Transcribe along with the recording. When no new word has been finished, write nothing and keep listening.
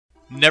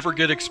Never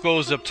get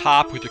exposed up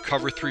top with your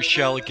cover 3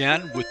 shell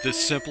again with this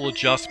simple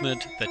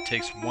adjustment that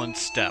takes one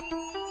step.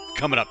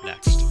 Coming up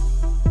next.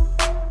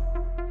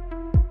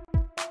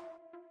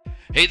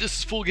 Hey, this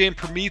is Full Game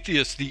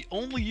Prometheus, the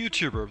only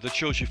YouTuber that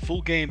shows you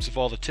full games of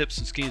all the tips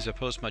and schemes I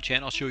post on my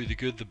channel. I'll show you the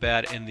good, the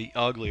bad, and the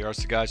ugly. Alright,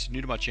 so guys, if you're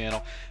new to my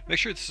channel, make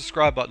sure to hit the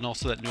subscribe button,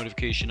 also that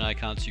notification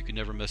icon so you can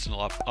never miss an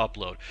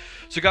upload.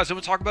 So guys, I'm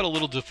going to talk about a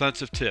little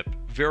defensive tip.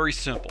 Very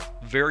simple,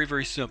 very,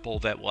 very simple,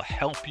 that will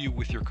help you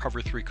with your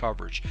cover 3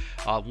 coverage.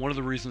 One of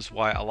the reasons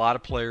why a lot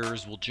of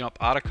players will jump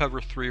out of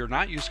cover 3 or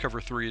not use cover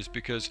 3 is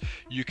because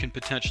you can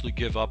potentially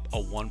give up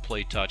a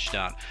one-play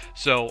touchdown.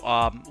 So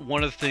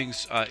one of the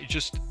things,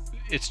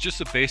 it's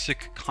just a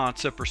basic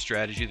concept or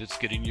strategy that's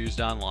getting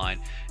used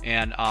online,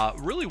 and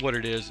really what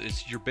it is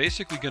you're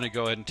basically going to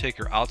go ahead and take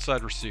your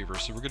outside receiver.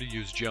 So we're going to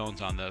use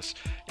Jones on this,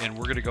 and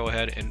we're going to go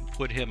ahead and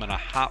put him in a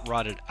hot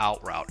rodded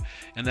out route,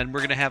 and then we're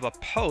going to have a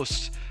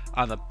post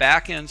on the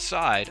back end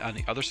side on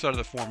the other side of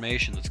the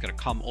formation that's going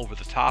to come over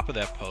the top of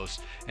that post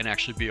and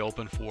actually be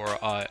open for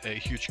a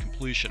huge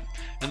completion.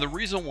 And the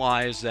reason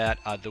why is that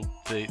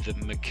the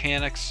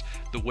mechanics,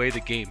 the way the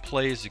game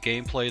plays, the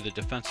gameplay, the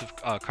defensive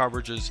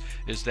coverages,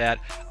 is that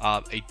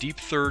a deep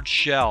third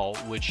shell,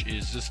 which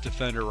is this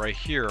defender right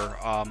here,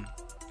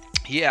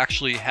 he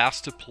actually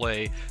has to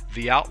play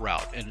the out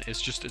route, and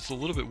it's a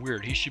little bit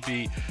weird. He should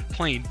be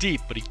playing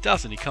deep, but he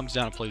doesn't. He comes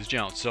down and plays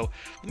Jones. So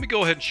let me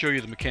go ahead and show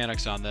you the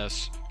mechanics on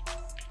this.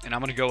 And I'm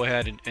going to go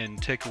ahead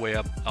and take away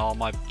up all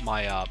my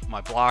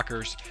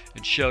blockers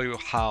and show you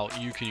how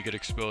you can get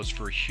exposed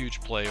for a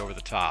huge play over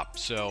the top.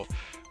 So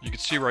you can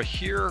see right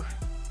here.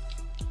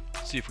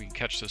 Let's see if we can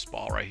catch this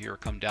ball right here,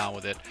 come down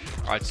with it.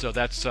 All right, so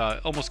that's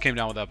almost came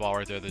down with that ball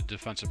right there, the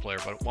defensive player.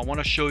 But I want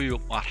to show you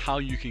how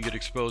you can get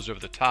exposed over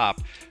the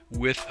top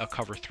with a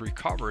cover 3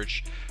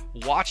 coverage.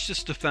 Watch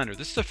this defender.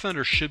 This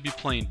defender should be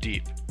playing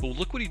deep, but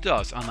look what he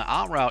does on the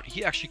out route.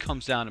 He actually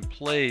comes down and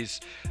plays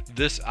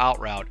this out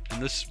route,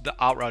 and the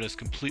out route is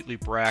completely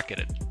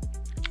bracketed.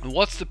 And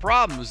what's the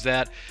problem is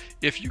that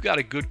if you got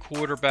a good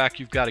quarterback,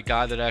 you've got a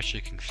guy that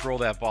actually can throw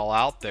that ball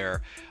out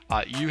there,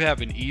 you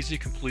have an easy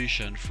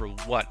completion for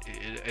what?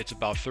 It's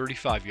about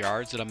 35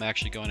 yards that I'm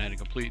actually going ahead and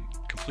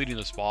completing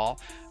this ball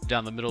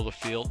down the middle of the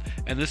field.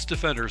 And this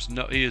defender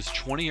is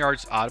 20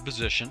 yards out of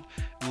position,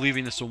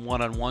 leaving this a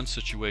one-on-one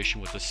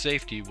situation with the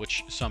safety,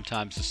 which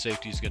sometimes the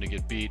safety is going to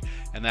get beat,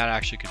 and that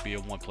actually could be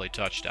a one-play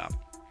touchdown.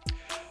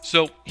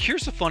 So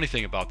here's the funny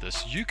thing about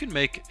this. You can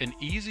make an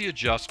easy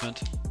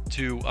adjustment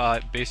to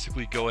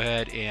basically go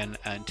ahead and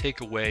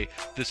take away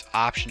this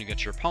option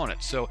against your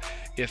opponent. So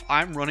if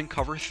I'm running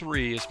cover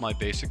 3 as my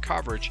basic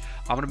coverage,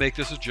 I'm going to make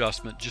this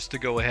adjustment just to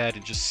go ahead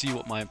and just see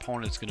what my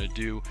opponent's going to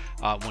do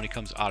when he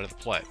comes out of the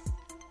play.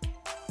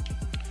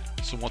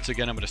 So once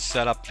again, I'm going to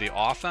set up the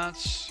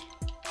offense,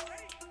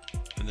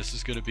 and this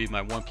is going to be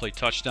my one-play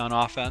touchdown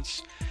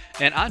offense.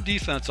 And on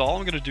defense, all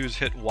I'm going to do is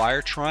hit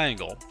wire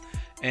triangle.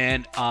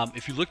 And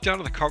if you look down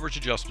to the coverage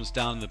adjustments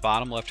down in the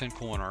bottom left-hand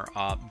corner,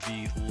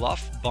 the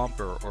left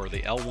bumper or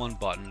the L1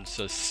 button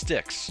says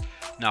sticks.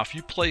 Now, if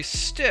you play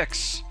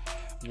sticks,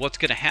 what's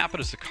going to happen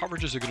is the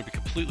coverages are going to be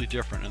completely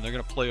different, and they're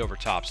going to play over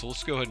top. So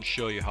let's go ahead and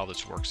show you how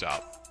this works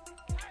out.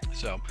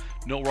 So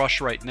no rush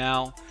right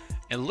now.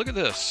 And look at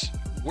this.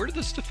 Where did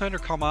this defender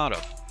come out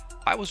of?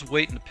 I was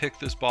waiting to pick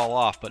this ball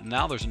off, but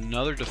now there's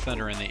another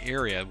defender in the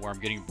area where I'm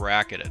getting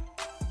bracketed.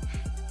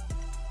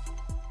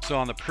 So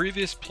on the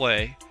previous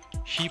play,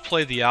 he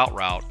played the out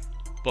route,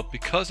 but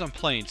because I'm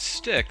playing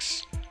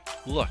sticks,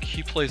 look,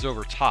 he plays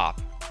over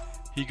top.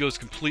 He goes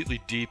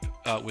completely deep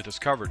with his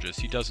coverages.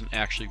 He doesn't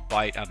actually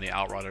bite on the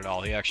out route at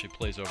all. He actually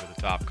plays over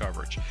the top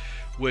coverage,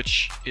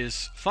 which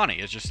is funny.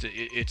 It's just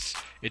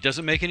it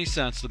doesn't make any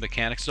sense. The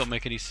mechanics don't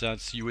make any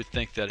sense. You would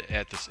think that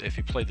if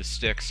he played the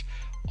sticks,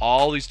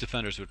 all these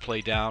defenders would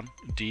play down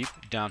deep,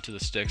 down to the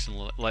sticks,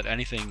 and let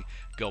anything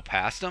go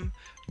past them.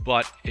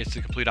 But it's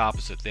the complete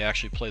opposite. They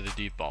actually play the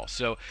deep ball.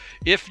 So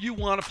if you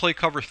want to play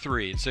cover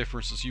 3, and say for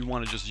instance you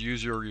want to just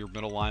use your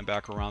middle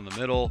linebacker around the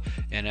middle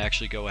and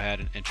actually go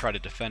ahead and try to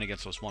defend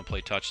against those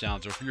one-play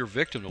touchdowns, or if you're a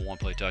victim to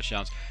one-play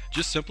touchdowns,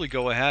 just simply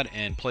go ahead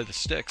and play the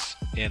sticks,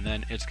 and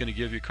then it's going to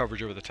give you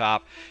coverage over the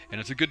top, and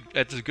it's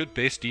a good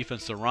base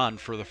defense to run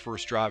for the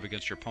first drive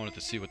against your opponent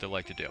to see what they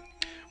like to do.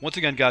 Once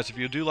again, guys, if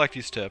you do like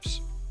these tips,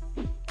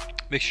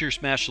 make sure you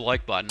smash the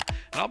like button,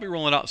 and I'll be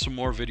rolling out some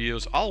more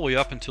videos all the way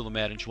up until the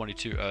Madden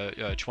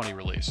 20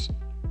 release.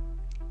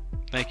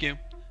 Thank you,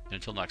 and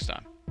until next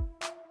time.